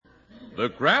The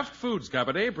Kraft Foods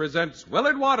Company presents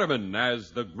Willard Waterman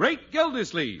as the Great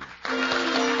Gildersleeve.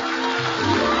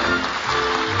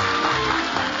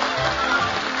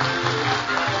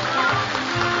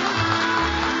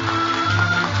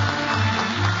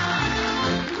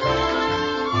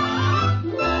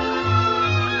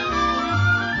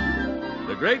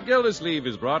 The Great Gildersleeve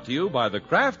is brought to you by the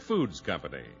Kraft Foods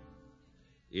Company.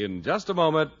 In just a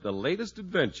moment, the latest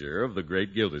adventure of the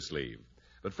Great Gildersleeve.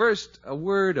 But first, a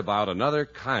word about another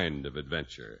kind of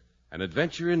adventure, an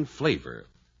adventure in flavor.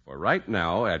 For right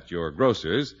now, at your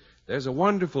grocer's, there's a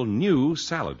wonderful new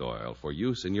salad oil for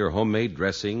use in your homemade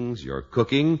dressings, your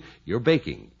cooking, your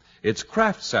baking. It's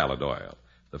Kraft Salad Oil,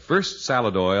 the first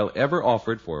salad oil ever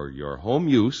offered for your home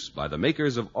use by the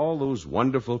makers of all those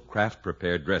wonderful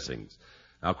Kraft-prepared dressings.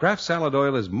 Now, Kraft Salad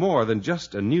Oil is more than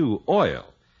just a new oil.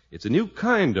 It's a new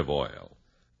kind of oil.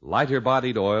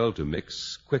 Lighter-bodied oil to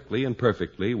mix quickly and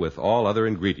perfectly with all other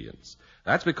ingredients.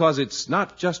 That's because it's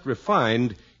not just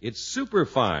refined, it's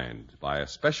superfined by a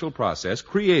special process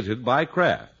created by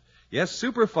Kraft. Yes,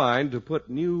 superfined to put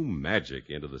new magic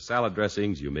into the salad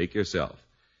dressings you make yourself,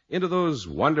 into those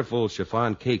wonderful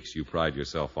chiffon cakes you pride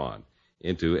yourself on,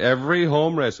 into every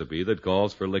home recipe that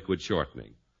calls for liquid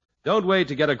shortening. Don't wait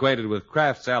to get acquainted with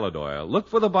Kraft Salad Oil. Look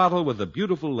for the bottle with the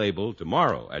beautiful label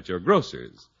tomorrow at your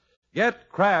grocer's. Get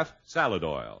Kraft Salad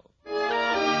Oil.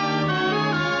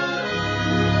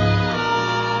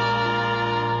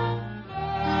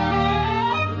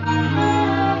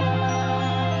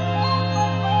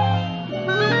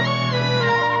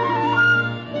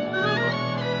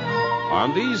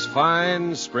 On these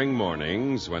fine spring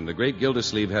mornings, when the Great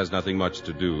Gildersleeve has nothing much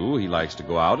to do, he likes to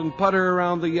go out and putter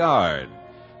around the yard.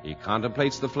 He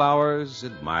contemplates the flowers,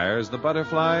 admires the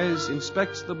butterflies,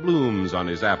 inspects the blooms on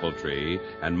his apple tree,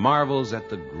 and marvels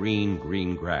at the green,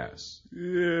 green grass.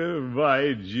 Yeah,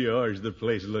 by George, the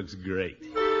place looks great.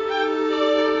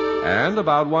 And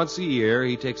about once a year,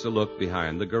 he takes a look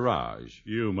behind the garage.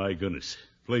 You, my goodness,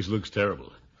 place looks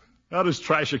terrible. How does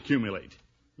trash accumulate?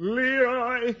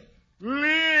 Leroy!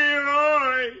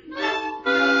 Leroy!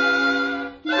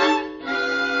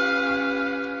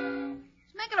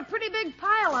 A pretty big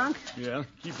pile, Unc. Yeah,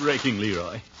 keep raking,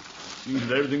 Leroy. Means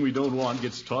that everything we don't want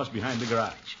gets tossed behind the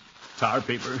garage. Tar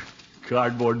paper,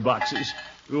 cardboard boxes,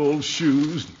 old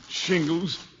shoes,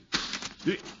 shingles.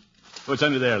 What's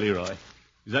under there, Leroy?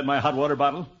 Is that my hot water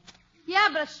bottle? Yeah,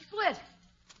 but it's split.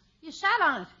 You sat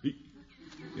on it.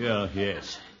 Yeah,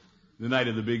 yes. The night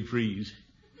of the big freeze.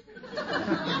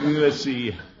 Let's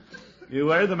see.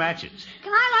 Where are the matches?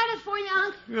 Can I light it for you,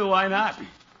 Unc? Well, why not?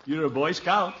 You're a Boy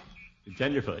Scout.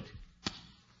 Tenderfoot.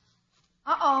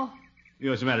 Uh-oh.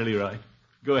 What's the matter, Leroy?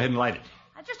 Go ahead and light it.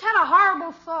 I just had a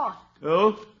horrible thought.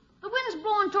 Oh? The wind's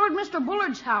blowing toward Mr.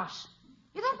 Bullard's house.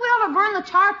 You think we ought to burn the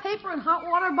tar paper and hot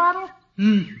water bottle?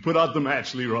 Put out the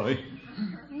match, Leroy.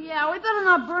 Yeah, we better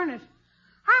not burn it.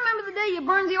 I remember the day you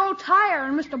burned the old tire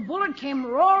and Mr. Bullard came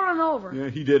roaring over. Yeah,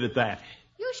 he did at that.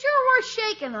 You sure were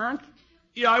shaking, Unc.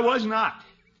 Yeah, I was not.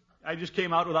 I just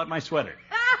came out without my sweater.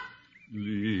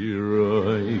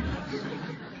 Leroy.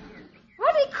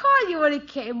 What did he call you when he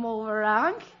came over,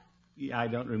 Unc? Yeah, I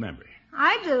don't remember.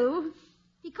 I do.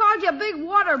 He called you a big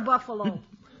water buffalo.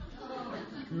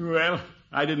 Well,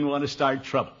 I didn't want to start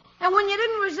trouble. And when you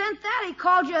didn't resent that, he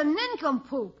called you a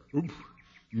nincompoop. Oop.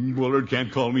 Bullard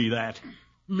can't call me that.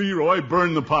 Leroy,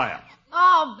 burn the pile.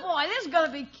 Oh, boy, this is going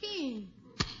to be keen.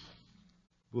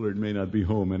 Bullard may not be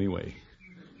home anyway.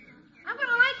 I'm going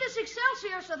to light this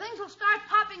Excelsior so things will start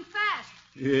popping fast.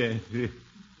 Yeah.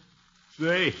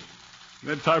 Say,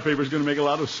 that tar paper's going to make a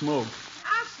lot of smoke.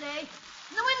 I'll say.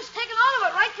 And the wind's taking all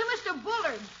of it right to Mr.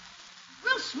 Bullard.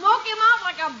 We'll smoke him out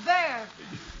like a bear.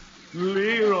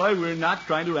 Leroy, we're not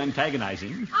trying to antagonize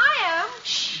him. I am.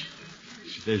 Shh.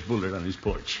 There's Bullard on his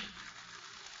porch.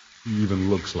 He even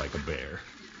looks like a bear.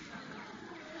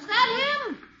 Is that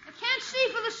him? I can't see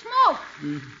for the smoke.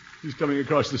 He's coming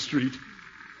across the street.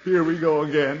 Here we go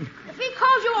again. If he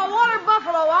calls you a water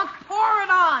buffalo, I'll pour it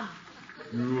on.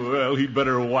 Well, he'd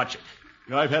better watch it.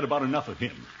 I've had about enough of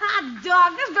him. Hot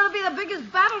dog, this is going to be the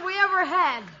biggest battle we ever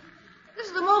had. This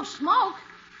is the most smoke.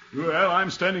 Well, I'm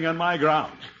standing on my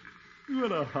ground.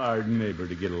 What a hard neighbor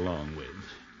to get along with.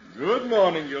 Good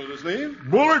morning, Gildersleeve.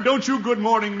 Bullard, don't you good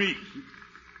morning me.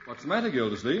 What's the matter,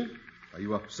 Gildersleeve? Are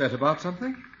you upset about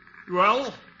something?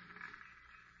 Well,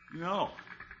 no.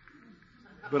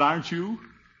 But aren't you?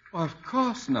 Well, of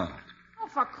course not. Oh,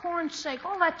 for corn's sake,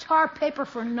 all that tar paper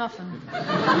for nothing.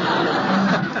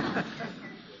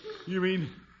 You mean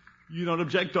you don't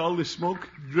object to all this smoke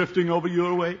drifting over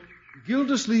your way?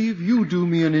 Gildersleeve, you do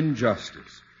me an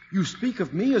injustice. You speak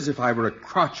of me as if I were a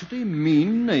crotchety,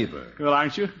 mean neighbor. Well,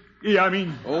 aren't you?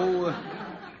 Oh,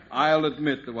 I'll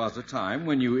admit there was a time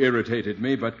when you irritated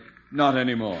me, but not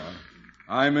anymore.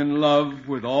 I'm in love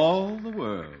with all the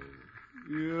world.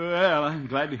 Well, I'm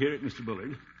glad to hear it, Mr.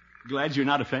 Bullard. Glad you're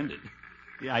not offended.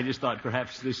 Yeah, I just thought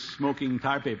perhaps this smoking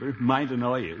tar paper might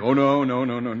annoy you. Oh,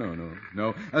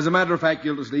 no. As a matter of fact,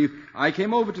 Gildersleeve, I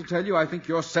came over to tell you I think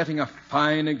you're setting a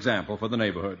fine example for the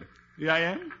neighborhood. Yeah, I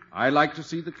am? I like to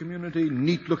see the community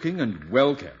neat-looking and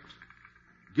well-kept.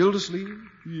 Gildersleeve?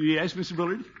 Yes, Mr.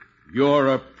 Bullard?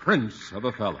 You're a prince of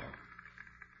a fellow.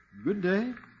 Good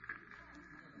day.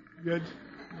 Good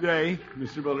day,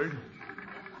 Mr. Bullard.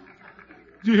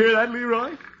 Did you hear that,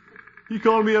 Leroy? He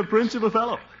called me a prince of a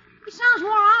fellow. He sounds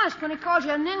more honest when he calls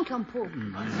you a nincompoop.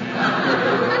 You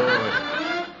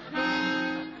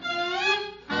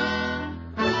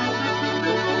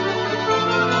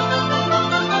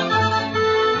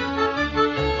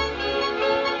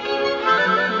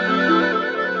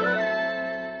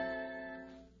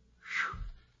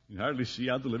can hardly see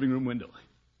out the living room window.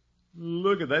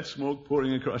 Look at that smoke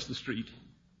pouring across the street.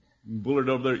 Bullard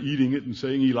over there eating it and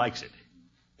saying he likes it.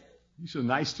 He's so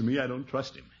nice to me, I don't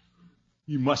trust him.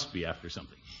 He must be after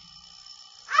something.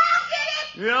 I'll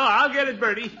get it! Yeah, I'll get it,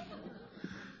 Bertie.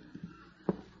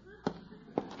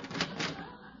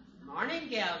 Morning,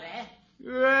 Gildy.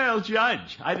 Well,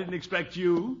 Judge, I didn't expect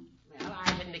you. Well,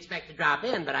 I didn't expect to drop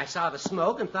in, but I saw the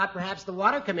smoke and thought perhaps the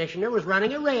water commissioner was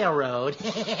running a railroad.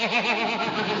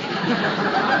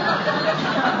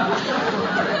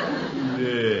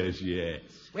 Yes.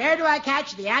 Where do I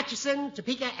catch the Atchison,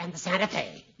 Topeka, and the Santa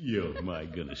Fe? Yo, my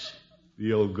goodness.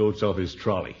 The old goat's off his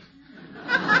trolley.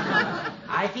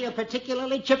 I feel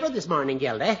particularly chipper this morning,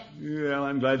 Gildy. Well,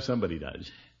 I'm glad somebody does.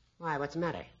 Why, what's the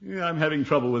matter? Yeah, I'm having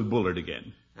trouble with Bullard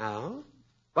again. Oh?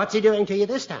 What's he doing to you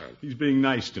this time? He's being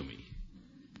nice to me.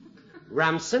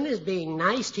 Rumson is being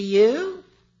nice to you?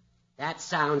 That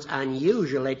sounds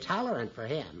unusually tolerant for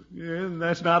him. Yeah, and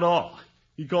that's not all.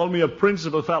 He called me a prince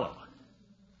of a fellow.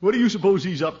 What do you suppose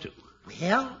he's up to?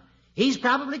 Well, he's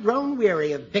probably grown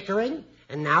weary of bickering,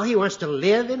 and now he wants to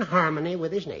live in harmony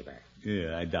with his neighbor.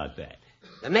 Yeah, I doubt that.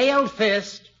 The mailed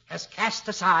fist has cast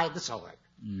aside the sword.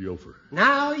 Yofer.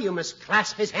 Now you must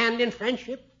clasp his hand in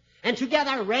friendship, and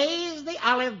together raise the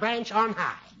olive branch on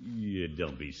high. Yeah,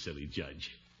 don't be silly,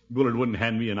 Judge. Bullard wouldn't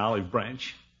hand me an olive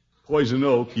branch. Poison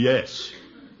oak, yes.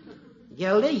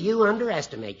 Gildy, you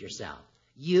underestimate yourself.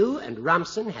 You and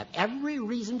Rumson have every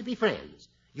reason to be friends.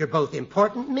 You're both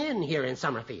important men here in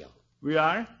Summerfield. We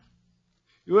are?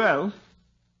 Well,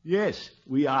 yes,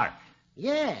 we are.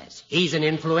 Yes, he's an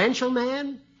influential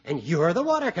man, and you're the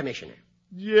water commissioner.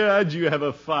 Judge, you have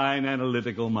a fine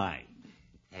analytical mind.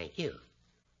 Thank you.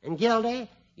 And Gildy,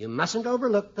 you mustn't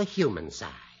overlook the human side.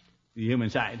 The human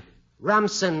side?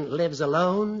 Rumson lives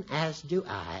alone, as do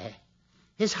I.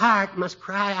 His heart must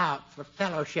cry out for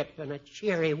fellowship and a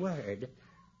cheery word.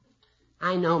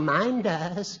 I know mine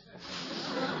does.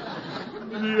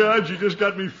 Judge, you just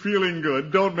got me feeling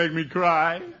good. Don't make me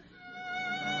cry.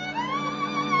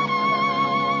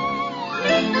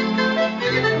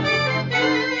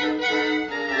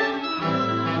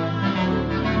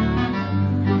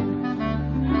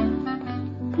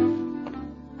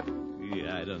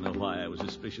 I don't know why I was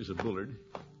suspicious of Bullard.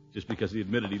 Just because he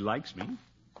admitted he likes me.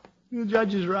 The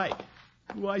judge is right.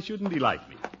 Why shouldn't he like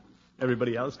me?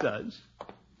 Everybody else does.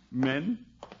 Men,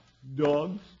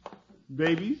 dogs,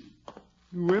 babies,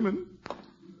 women.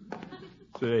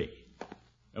 Say,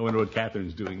 I wonder what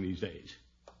Catherine's doing these days.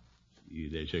 See,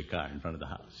 there's her car in front of the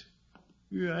house.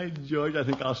 Yeah, George, I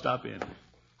think I'll stop in.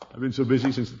 I've been so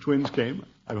busy since the twins came,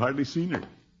 I've hardly seen her.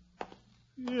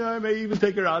 Yeah, I may even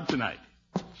take her out tonight.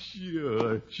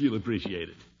 Sure, she'll appreciate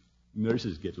it.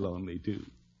 Nurses get lonely, too.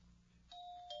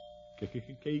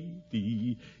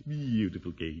 Katie,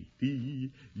 beautiful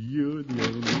Katie, you're the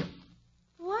only...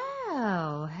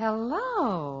 Well,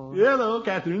 hello. Hello,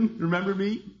 Catherine. Remember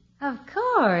me? Of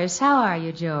course. How are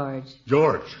you, George?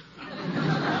 George.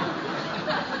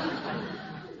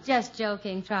 Just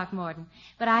joking, Throckmorton.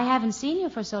 But I haven't seen you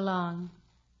for so long.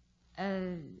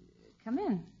 Come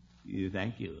in. Yeah,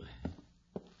 thank you.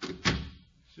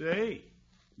 Say,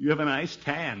 you have a nice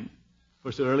tan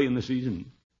for so early in the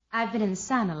season. I've been in the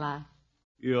sun a lot.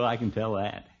 Yeah, I can tell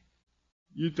that.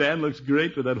 Your tan looks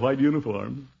great with that white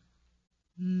uniform.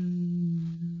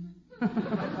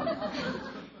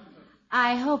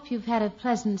 I hope you've had a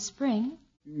pleasant spring.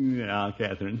 Yeah,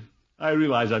 Catherine. I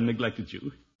realize I've neglected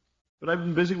you. But I've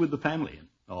been busy with the family and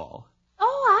all.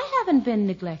 Oh, I haven't been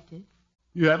neglected.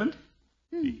 You haven't?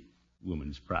 The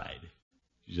woman's pride.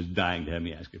 She's just dying to have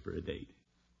me ask her for a date.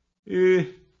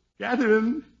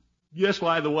 Catherine, guess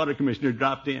why the water commissioner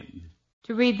dropped in?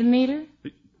 To read the meter?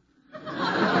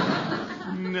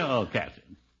 No,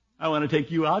 Catherine. I want to take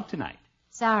you out tonight.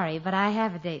 Sorry, but I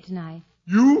have a date tonight.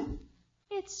 You?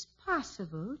 It's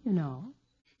possible, you know.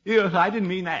 Yes, I didn't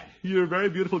mean that. You're a very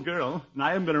beautiful girl, and I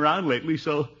haven't been around lately,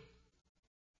 so...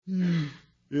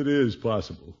 It is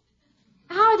possible.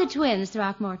 How are the twins,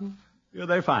 Throckmorton? Yeah,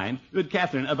 they're fine. But,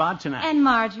 Catherine, about tonight... And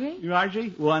Marjorie?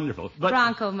 Marjorie? Wonderful. But...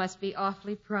 Bronco must be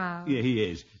awfully proud. Yeah, he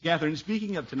is. Catherine,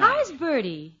 speaking of tonight... How's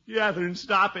Bertie? Catherine,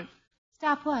 stop it.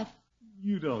 Stop what?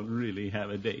 You don't really have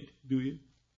a date, do you?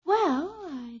 Well,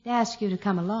 I'd ask you to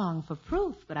come along for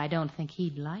proof, but I don't think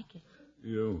he'd like it.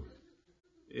 You...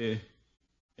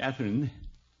 Catherine,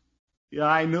 yeah,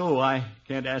 I know I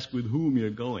can't ask with whom you're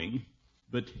going,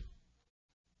 but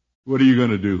what are you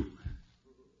going to do?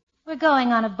 We're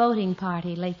going on a boating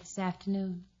party late this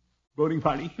afternoon. Boating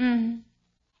party? Mm-hmm.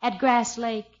 At Grass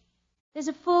Lake. There's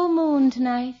a full moon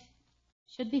tonight.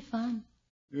 Should be fun.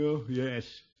 Oh, yes.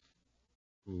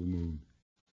 Full moon.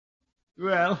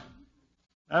 Well,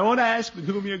 I won't ask with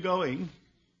whom you're going.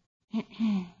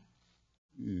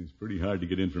 It's pretty hard to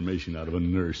get information out of a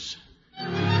nurse.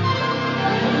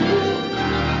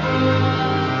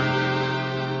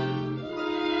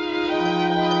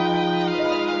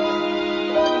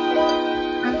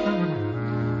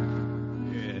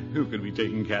 Who could be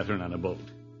taking Catherine on a boat?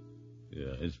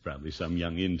 Yeah, it's probably some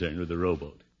young intern with a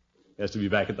rowboat. Has to be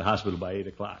back at the hospital by 8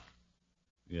 o'clock.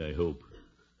 Yeah, I hope.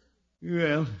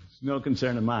 Well, it's no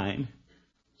concern of mine.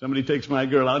 Somebody takes my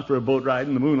girl out for a boat ride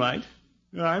in the moonlight.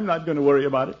 I'm not going to worry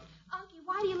about it. Unky,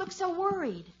 why do you look so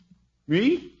worried?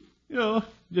 Me?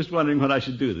 Just wondering what I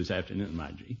should do this afternoon,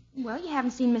 Marjorie. Well, you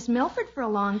haven't seen Miss Milford for a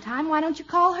long time. Why don't you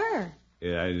call her?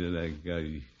 Yeah,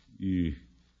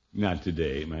 not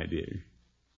today, my dear.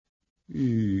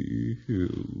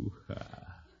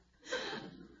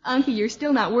 Unky, you're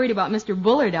still not worried about Mr.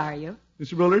 Bullard, are you?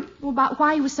 Mr. Bullard? Well, about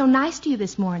why he was so nice to you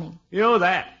this morning. You know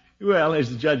that? Well, as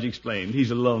the judge explained,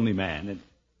 he's a lonely man. And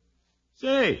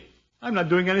say, I'm not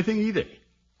doing anything either.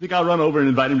 Think I'll run over and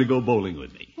invite him to go bowling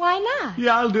with me. Why not?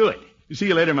 Yeah, I'll do it. See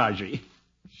you later, Marjorie.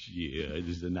 Yeah,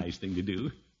 this is a nice thing to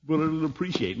do. Bullard will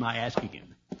appreciate my asking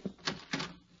him.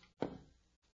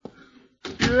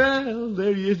 Well,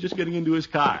 there he is, just getting into his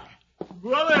car.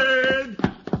 Bullard!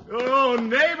 Oh,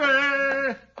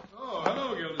 neighbor! Oh,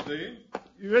 hello, Gildersleeve.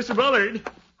 Mr. Bullard,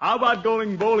 how about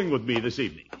going bowling with me this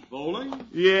evening? Bowling?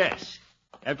 Yes.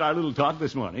 After our little talk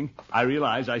this morning, I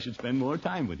realized I should spend more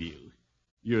time with you.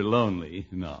 You're lonely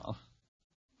and all.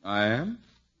 I am?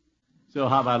 So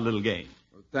how about a little game?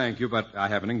 Well, thank you, but I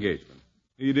have an engagement.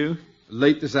 You do?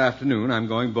 Late this afternoon, I'm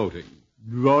going boating.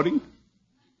 Boating?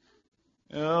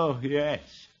 Oh, yes.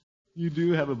 You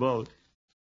do have a boat.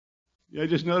 I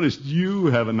just noticed you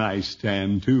have a nice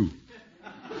tan, too.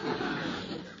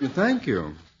 Thank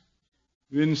you.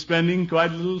 Been spending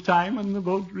quite a little time on the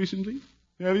boat recently,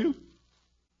 have you?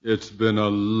 It's been a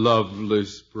lovely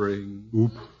spring.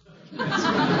 Oop.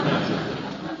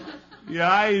 Yeah,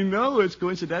 I know it's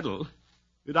coincidental,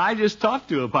 but I just talked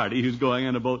to a party who's going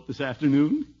on a boat this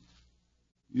afternoon.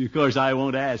 Of course, I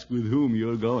won't ask with whom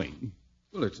you're going.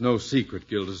 Well, it's no secret,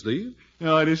 Gildersleeve.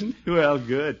 No, it isn't? Well,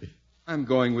 good. I'm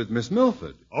going with Miss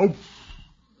Milford. Oh.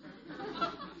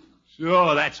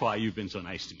 So that's why you've been so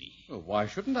nice to me. Well, why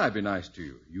shouldn't I be nice to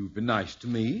you? You've been nice to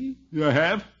me. I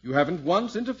have? You haven't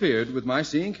once interfered with my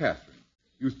seeing Catherine.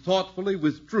 You thoughtfully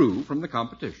withdrew from the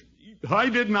competition. I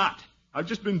did not. I've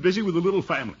just been busy with a little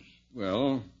family.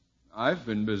 Well, I've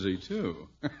been busy, too.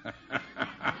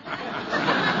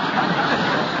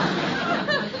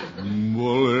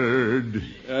 Bullard.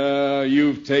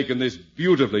 You've taken this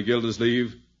beautifully,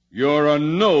 Gildersleeve. You're a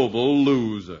noble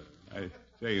loser. I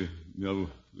say,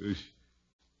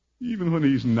 even when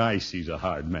he's nice, he's a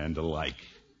hard man to like.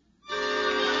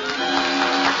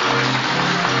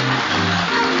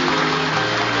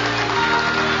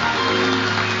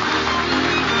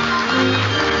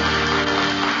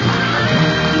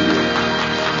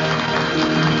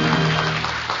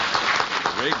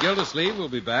 Great Gildersleeve will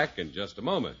be back in just a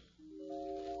moment.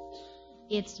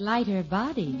 It's lighter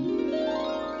body.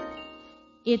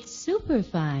 It's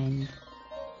superfine.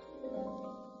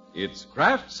 It's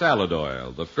Kraft Salad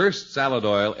Oil, the first salad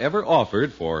oil ever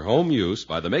offered for home use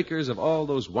by the makers of all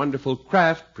those wonderful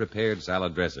Kraft prepared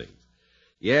salad dressings.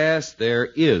 Yes, there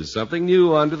is something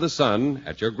new under the sun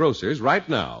at your grocer's right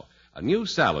now. A new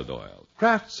salad oil,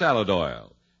 Kraft Salad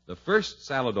Oil, the first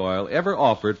salad oil ever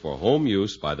offered for home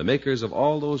use by the makers of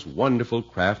all those wonderful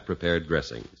Kraft prepared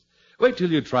dressings. Wait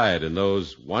till you try it in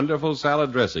those wonderful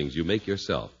salad dressings you make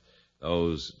yourself.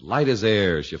 Those light as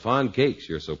air chiffon cakes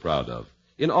you're so proud of.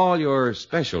 In all your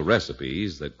special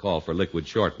recipes that call for liquid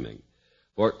shortening.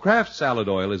 For Kraft Salad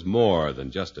Oil is more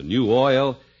than just a new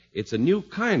oil. It's a new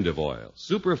kind of oil,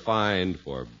 superfined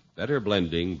for better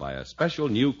blending by a special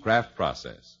new craft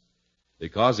process.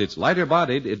 Because it's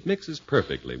lighter-bodied, it mixes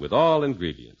perfectly with all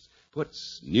ingredients,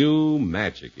 puts new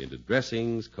magic into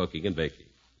dressings, cooking, and baking.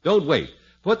 Don't wait.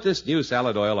 Put this new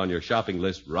salad oil on your shopping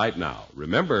list right now.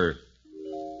 Remember,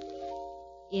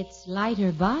 It's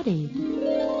lighter-bodied.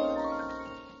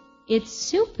 It's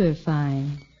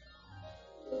superfine.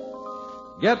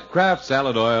 get Kraft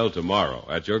salad oil tomorrow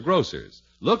at your grocer's.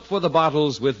 Look for the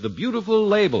bottles with the beautiful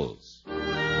labels.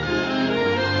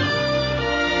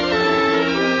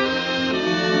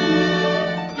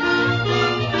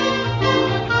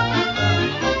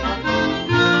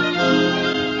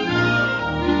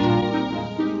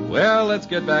 Well, let's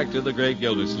get back to the great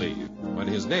Gildersleeve. When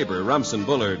his neighbor, Rumson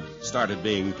Bullard, started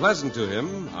being pleasant to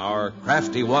him, our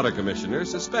crafty water commissioner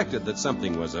suspected that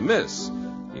something was amiss.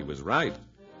 He was right.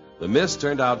 The miss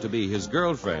turned out to be his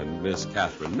girlfriend, Miss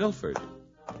Catherine Milford.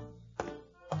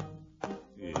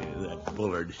 Yeah, that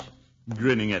Bullard,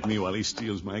 grinning at me while he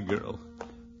steals my girl.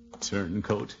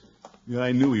 Turncoat. Yeah,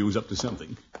 I knew he was up to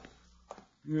something.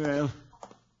 Well,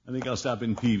 I think I'll stop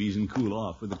in Peavy's and cool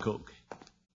off with a Coke.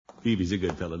 Peavy's a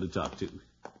good fellow to talk to.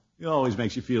 He always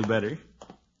makes you feel better.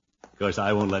 Of course,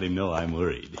 I won't let him know I'm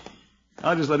worried.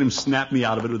 I'll just let him snap me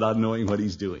out of it without knowing what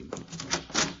he's doing.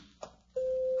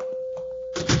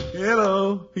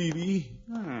 Hello, Peavy.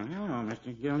 Oh, hello,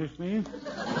 Mr. Gildersleeve.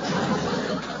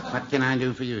 What can I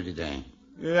do for you today?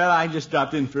 Yeah, I just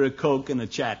dropped in for a Coke and a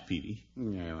chat, Peavy.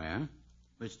 Very well.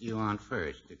 Which do you want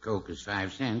first? The Coke is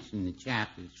 5 cents and the chat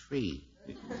is free.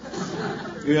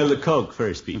 Yeah, the Coke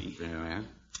first, Peavy. Very well.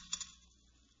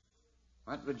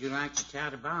 What would you like to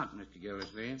chat about, Mr.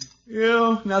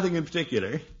 Gildersleeve? Nothing in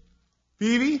particular.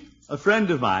 Peavy, a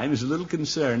friend of mine is a little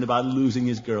concerned about losing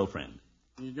his girlfriend.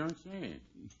 You don't say it.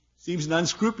 Seems an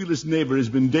unscrupulous neighbor has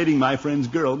been dating my friend's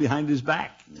girl behind his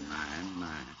back. My.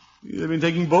 They've been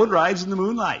taking boat rides in the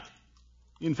moonlight.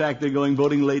 In fact, they're going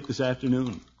boating late this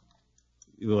afternoon.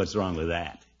 What's wrong with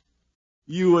that?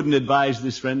 You wouldn't advise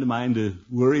this friend of mine to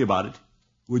worry about it,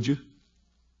 would you?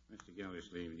 Mr.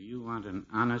 Gildersleeve, do you want an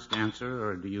honest answer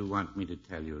or do you want me to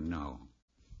tell you no?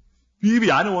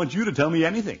 Peavy, I don't want you to tell me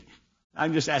anything.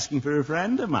 I'm just asking for a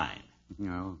friend of mine.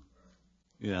 No.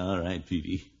 Yeah, all right,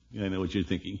 Peavy. I know what you're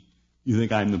thinking. You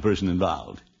think I'm the person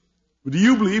involved. But do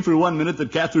you believe for 1 minute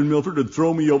that Catherine Milford would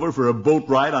throw me over for a boat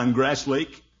ride on Grass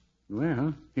Lake?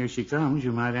 Well, here she comes.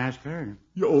 You might ask her.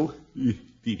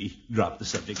 Peavy, drop the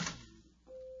subject.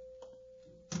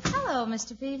 Hello,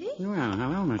 Mr. Peavy. Well,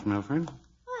 hello, Miss Milford.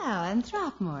 Well, and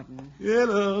Throckmorton.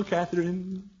 Hello,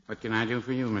 Catherine. What can I do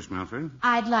for you, Miss Milford?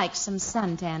 I'd like some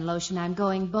suntan lotion. I'm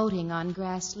going boating on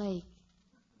Grass Lake.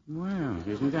 Well,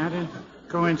 isn't that a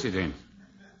coincidence?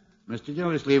 Mr.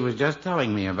 Gildersleeve was just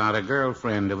telling me about a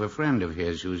girlfriend of a friend of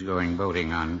his who's going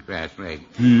boating on Grass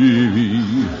Lake.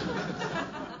 Peavy.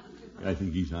 I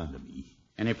think he's on to me.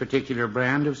 Any particular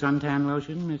brand of suntan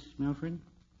lotion, Miss Milford?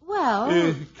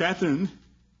 Well, Catherine,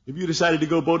 have you decided to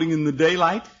go boating in the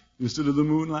daylight instead of the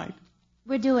moonlight?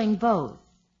 we're doing both.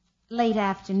 Late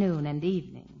afternoon and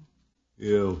evening.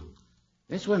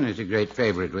 This one is a great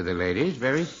favorite with the ladies.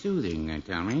 Very soothing, they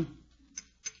tell me.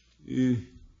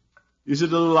 Is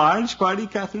it a large party,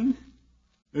 Catherine?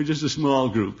 Or just a small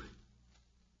group?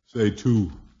 Say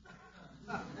 2.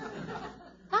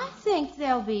 I think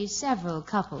there'll be several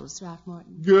couples,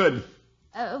 Throckmorton. Good.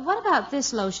 What about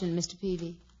this lotion, Mr.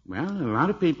 Peavy? Well, a lot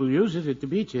of people use it at the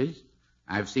beaches.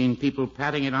 I've seen people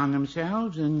patting it on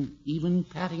themselves and even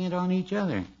patting it on each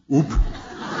other. Oop.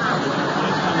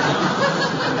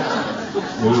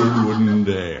 Bullard wouldn't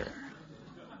dare.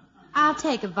 I'll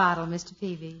take a bottle, Mr.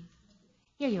 Peavy.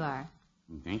 Here you are.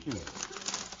 Thank you.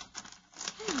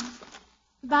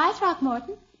 Bye,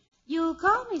 Throckmorton. You'll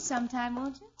call me sometime,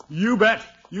 won't you? You bet.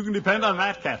 You can depend on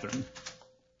that, Catherine.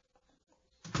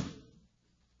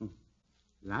 A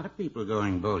lot of people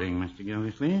going boating, Mr.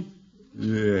 Gildersleeve.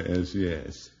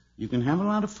 Yes. You can have a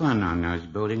lot of fun on those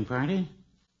boating parties.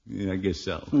 Yeah, I guess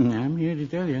so. I'm here to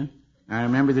tell you. I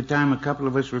remember the time a couple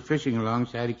of us were fishing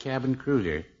alongside a cabin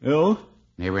cruiser. Oh?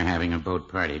 They were having a boat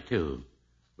party, too.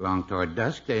 Along toward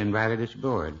dusk, they invited us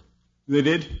aboard. They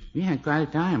did? We had quite a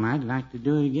time. I'd like to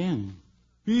do it again.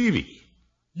 Peavy,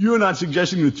 you're not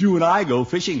suggesting that you and I go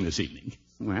fishing this evening.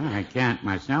 Well, I can't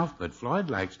myself, but Floyd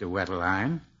likes to wet a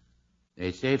line.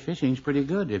 They say fishing's pretty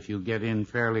good if you get in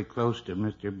fairly close to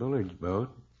Mr. Bullard's boat.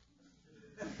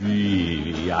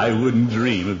 Peavy, I wouldn't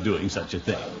dream of doing such a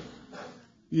thing.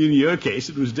 In your case,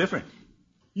 it was different.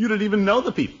 You didn't even know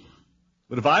the people.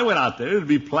 But if I went out there, it'd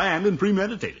be planned and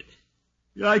premeditated.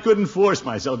 I couldn't force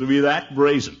myself to be that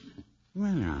brazen.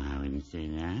 Well, no, I wouldn't say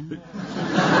that.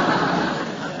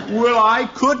 Well, I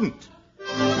couldn't.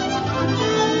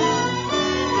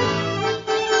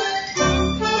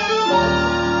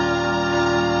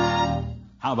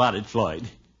 How about it, Floyd?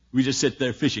 We just sit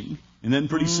there fishing, and then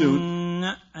pretty soon...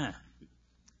 Nuh-uh.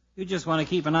 You just want to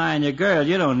keep an eye on your girl.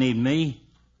 You don't need me.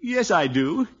 Yes, I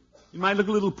do. It might look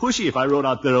a little pushy if I rode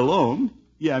out there alone.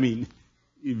 Yeah, I mean,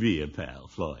 be a pal,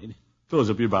 Floyd. Close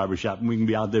up your barber shop, and we can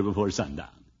be out there before sundown.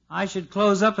 I should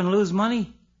close up and lose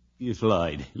money? Yeah,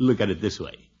 Floyd, look at it this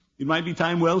way. It might be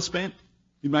time well spent.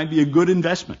 It might be a good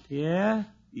investment. Yeah?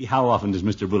 How often does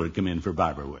Mr. Bullard come in for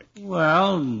barber work?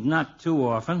 Well, not too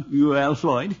often. Well,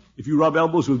 Floyd, if you rub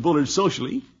elbows with Bullard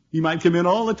socially, he might come in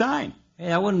all the time. Hey,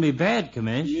 that wouldn't be bad,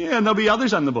 Commish. Yeah, and there'll be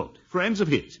others on the boat. Friends of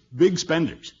his. Big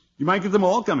spenders. You might get them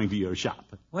all coming to your shop.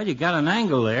 Well, you got an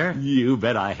angle there. You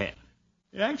bet I have.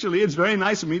 Actually, it's very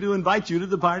nice of me to invite you to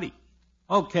the party.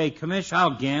 Okay, Commish,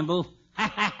 I'll gamble.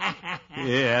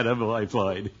 Yeah, the boy,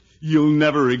 Floyd. You'll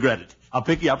never regret it. I'll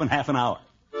pick you up in half an hour.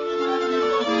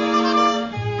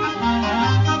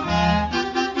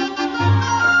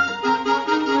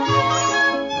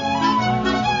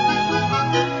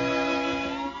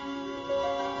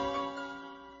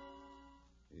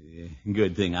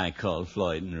 Good thing I called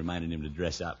Floyd and reminded him to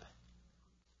dress up.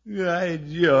 Hey,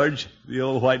 George, the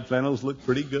old white flannels look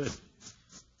pretty good.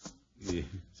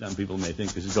 Some people may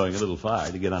think this is going a little far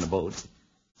to get on a boat.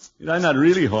 But I'm not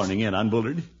really horning in on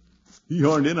Bullard. He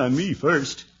horned in on me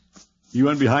first. He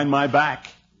went behind my back.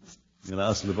 And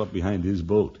I'll slip up behind his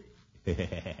boat. Hey,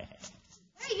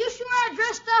 you sure are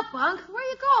dressed up, Unc. Where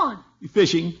you going?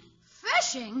 Fishing.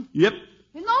 Fishing? Yep.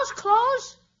 In those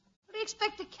clothes? What do you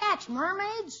expect to catch,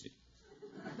 mermaids?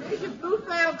 Here's your blue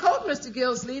flannel coat, Mr.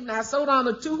 Gildersleeve, and I sewed on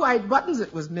the 2 white buttons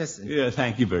it was missing. Yeah,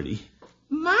 thank you, Bertie.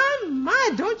 My,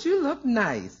 don't you look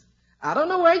nice. I don't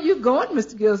know where you're going,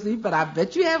 Mr. Gildersleeve, but I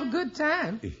bet you have a good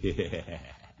time.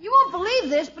 You won't believe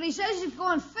this, but he says he's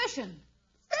going fishing.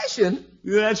 Fishing?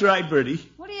 That's right, Bertie.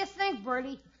 What do you think,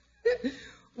 Bertie?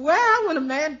 Well, when a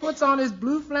man puts on his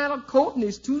blue flannel coat and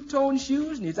his 2-tone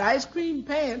shoes and his ice cream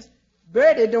pants,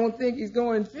 Bertie don't think he's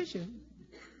going fishing.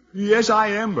 Yes, I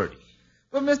am, Bertie.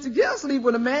 But, Mr. Gildersleeve,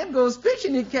 when a man goes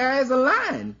fishing, he carries a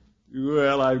line.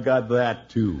 Well, I've got that,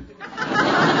 too.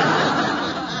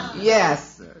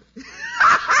 Yes, sir.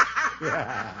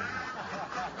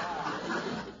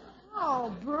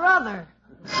 Oh, brother.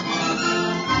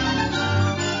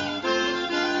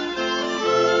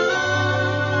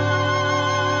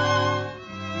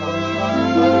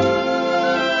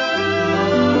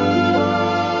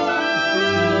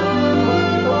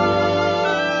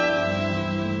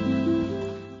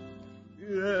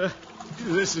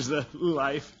 This is the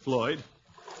life, Floyd.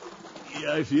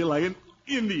 Yeah, I feel like an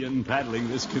Indian paddling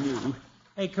this canoe.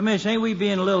 Hey, Commish, ain't we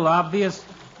being a little obvious?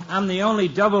 I'm the only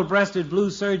double-breasted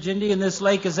blue serge Indian this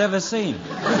lake has ever seen.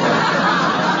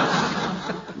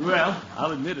 Well,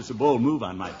 I'll admit it's a bold move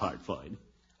on my part, Floyd.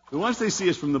 But once they see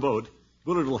us from the boat,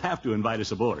 Bullard will have to invite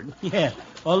us aboard. Yeah,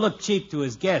 or look cheap to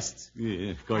his guests. Yeah,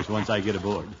 of course, once I get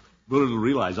aboard, Bullard will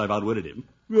realize I've outwitted him.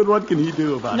 But what can he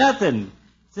do about it? Nothing.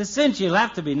 It's a cinch you'll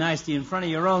have to be nasty in front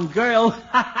of your own girl.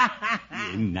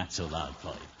 Yeah, not so loud,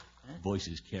 Floyd.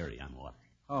 Voices carry on water.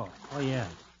 Oh, yeah.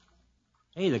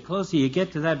 Hey, the closer you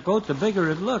get to that boat, the bigger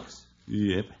it looks.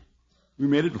 Yep. We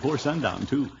made it before sundown,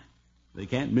 too. They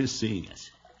can't miss seeing us.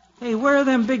 Hey, where are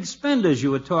them big spenders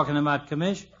you were talking about,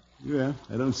 Commish? Yeah,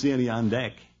 I don't see any on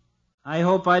deck. I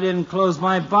hope I didn't close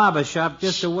my barber shop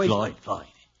just to wait. Floyd. Huh?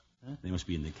 They must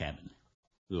be in the cabin.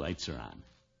 The lights are on.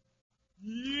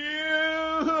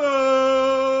 Yoo-hoo!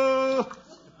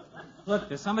 Look,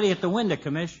 there's somebody at the window,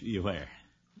 Commish. You where?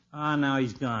 Ah, now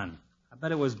he's gone. I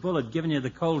bet it was Bullard giving you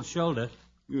the cold shoulder.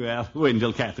 Well, wait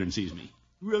until Catherine sees me.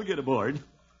 We'll get aboard.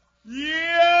 Yoo-hoo!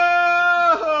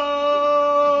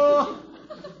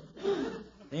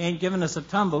 They ain't giving us a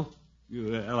tumble.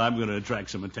 Well, I'm going to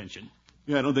attract some attention.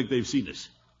 Yeah, I don't think they've seen us.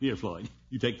 Here, Floyd,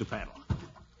 you take the paddle.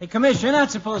 Hey, Commish, you're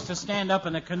not supposed to stand up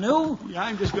in a canoe. Yeah,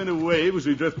 I'm just going to wave as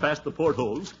we drift past the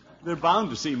portholes. They're bound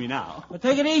to see me now. Well,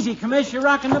 take it easy, Commish. You're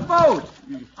rocking the boat.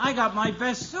 I got my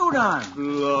best suit on.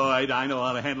 Floyd, I know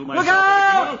how to handle myself. Look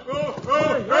out!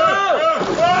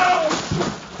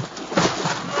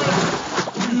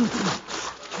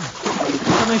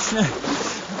 Commissioner,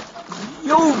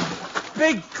 you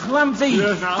big clumsy...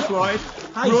 Yes, now, Floyd.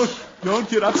 Don't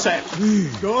get upset.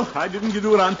 No, I didn't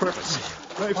do it on purpose.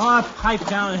 Oh, pipe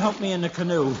down and help me in the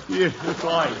canoe. Yeah,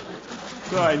 Floyd.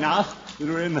 Sorry, now that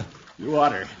we're in the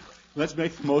water, let's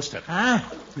make the most of it. Huh?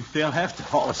 They'll have to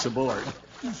haul us aboard.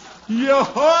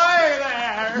 Yo-hoy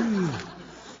there!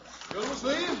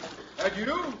 Gildersleeve, that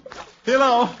you?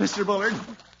 Hello, Mr. Bullard.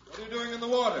 What are you doing in the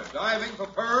water? Diving for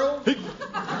pearls?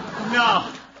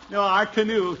 No, No, our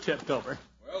canoe tipped over.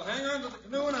 Well, hang on to the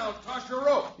canoe and I'll toss your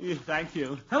rope. Yeah, thank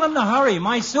you. Tell him to hurry.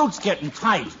 My suit's getting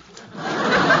tight.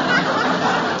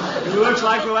 It looks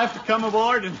like we'll have to come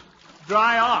aboard and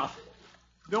dry off.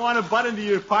 Don't want to butt into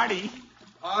your party.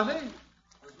 Party?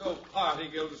 There's no party,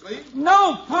 Gildersleeve.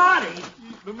 No party?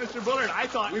 But, Mr. Bullard, I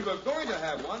thought... We were going to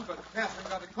have one, but Catherine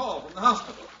got a call from the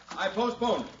hospital. I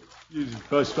postponed it. You just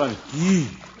postponed it.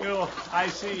 Oh, I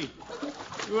see.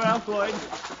 Well, Floyd,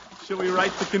 shall we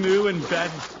right the canoe and bed?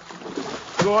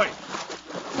 Floyd!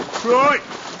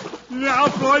 Now,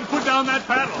 Floyd, put down that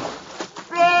paddle.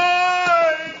 Floyd!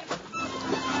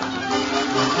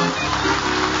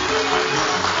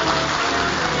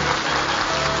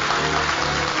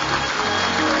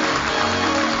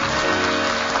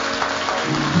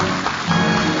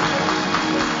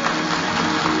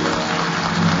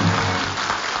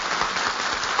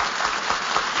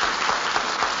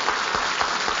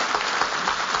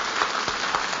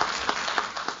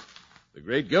 The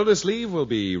Great Gildersleeve will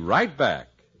be right back.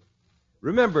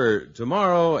 Remember,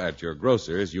 tomorrow at your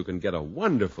grocer's, you can get a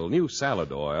wonderful new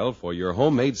salad oil for your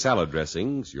homemade salad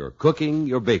dressings, your cooking,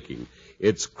 your baking.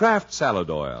 It's Kraft Salad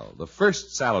Oil, the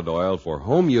first salad oil for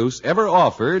home use ever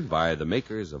offered by the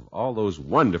makers of all those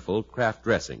wonderful Kraft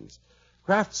dressings.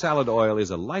 Kraft Salad Oil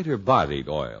is a lighter-bodied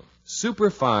oil,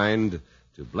 superfined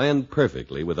to blend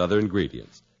perfectly with other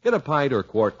ingredients. Get a pint or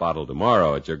quart bottle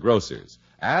tomorrow at your grocer's.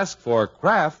 Ask for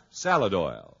Kraft Salad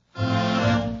Oil.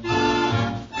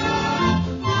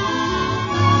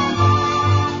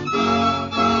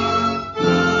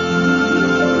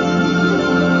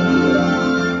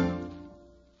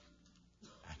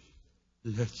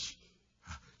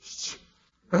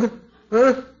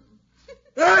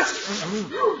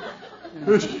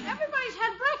 Everybody's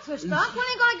had breakfast, Doc. When are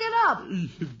you going to get up?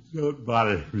 Don't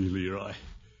bother me, Leroy.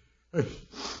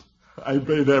 I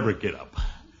may never get up.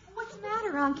 What's the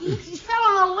matter, Unky? He fell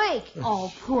in the lake.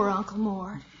 Oh, poor Uncle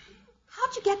Mort.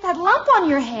 How'd you get that lump on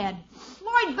your head?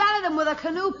 Floyd batted him with a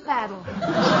canoe paddle.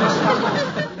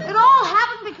 It all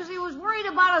happened because he was worried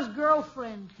about his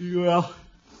girlfriend. Well,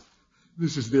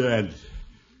 this is the end.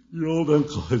 Your old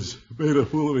uncle has made a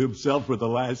fool of himself for the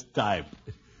last time.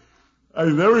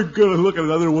 I'm never going to look at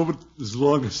another woman as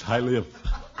long as I live.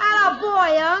 Atta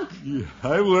boy, Unc. Yeah,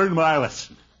 I've learned my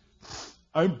lesson.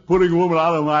 I'm putting a woman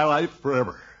out of my life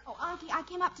forever. Oh, Unky, I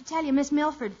came up to tell you Miss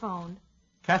Milford phoned.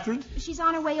 Catherine? She's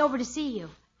on her way over to see you.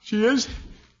 She is?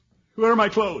 Where are my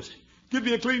clothes? Give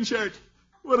me a clean shirt.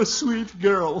 What a sweet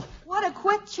girl. What a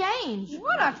quick change.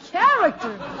 What a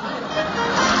character.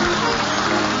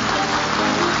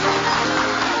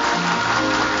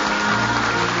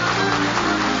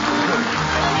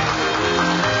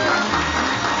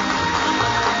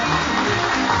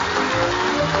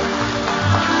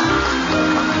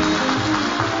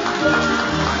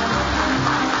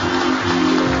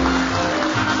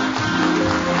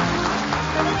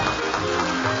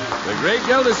 The Great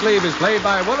Gildersleeve is played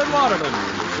by Willard Waterman.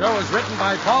 The show is written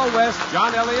by Paul West,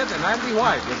 John Elliott, and Andy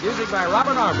White, with music by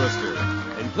Robert Armbruster.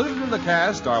 Included in the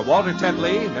cast are Walter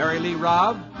Tetley, Mary Lee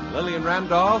Robb, Lillian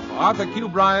Randolph, Arthur Q.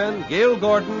 Bryan, Gail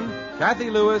Gordon,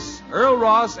 Kathy Lewis, Earl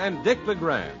Ross, and Dick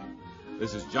LeGrand.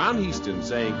 This is John Heaston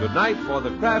saying goodnight for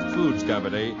the Kraft Foods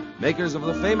Company, makers of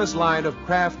the famous line of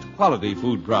Kraft quality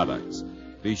food products.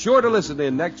 Be sure to listen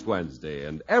in next Wednesday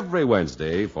and every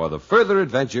Wednesday for the further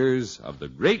adventures of the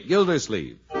Great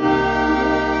Gildersleeve.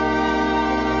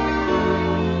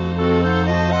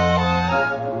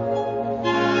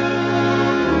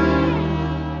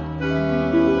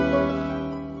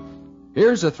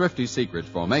 Here's a thrifty secret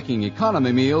for making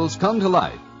economy meals come to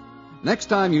life. Next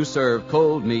time you serve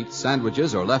cold meats,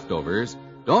 sandwiches, or leftovers,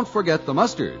 don't forget the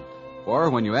mustard.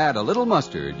 For when you add a little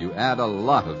mustard, you add a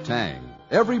lot of tang.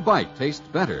 Every bite tastes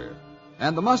better.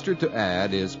 And the mustard to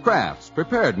add is Kraft's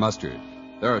prepared mustard.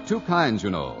 There are two kinds, you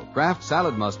know. Kraft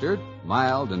salad mustard,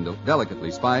 mild and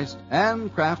delicately spiced,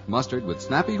 and Kraft mustard with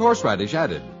snappy horseradish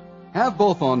added. Have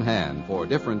both on hand for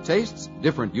different tastes,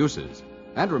 different uses.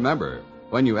 And remember,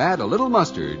 when you add a little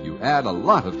mustard, you add a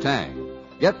lot of tang.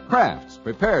 Get Kraft's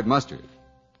prepared mustard.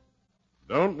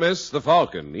 Don't miss The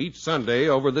Falcon each Sunday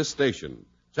over this station.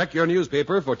 Check your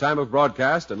newspaper for time of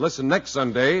broadcast and listen next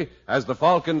Sunday as The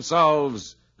Falcon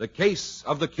solves the case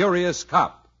of the curious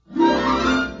cop.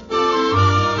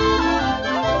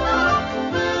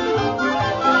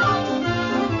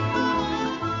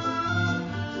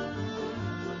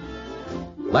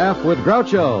 Laugh with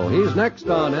Groucho. He's next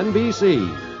on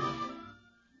NBC.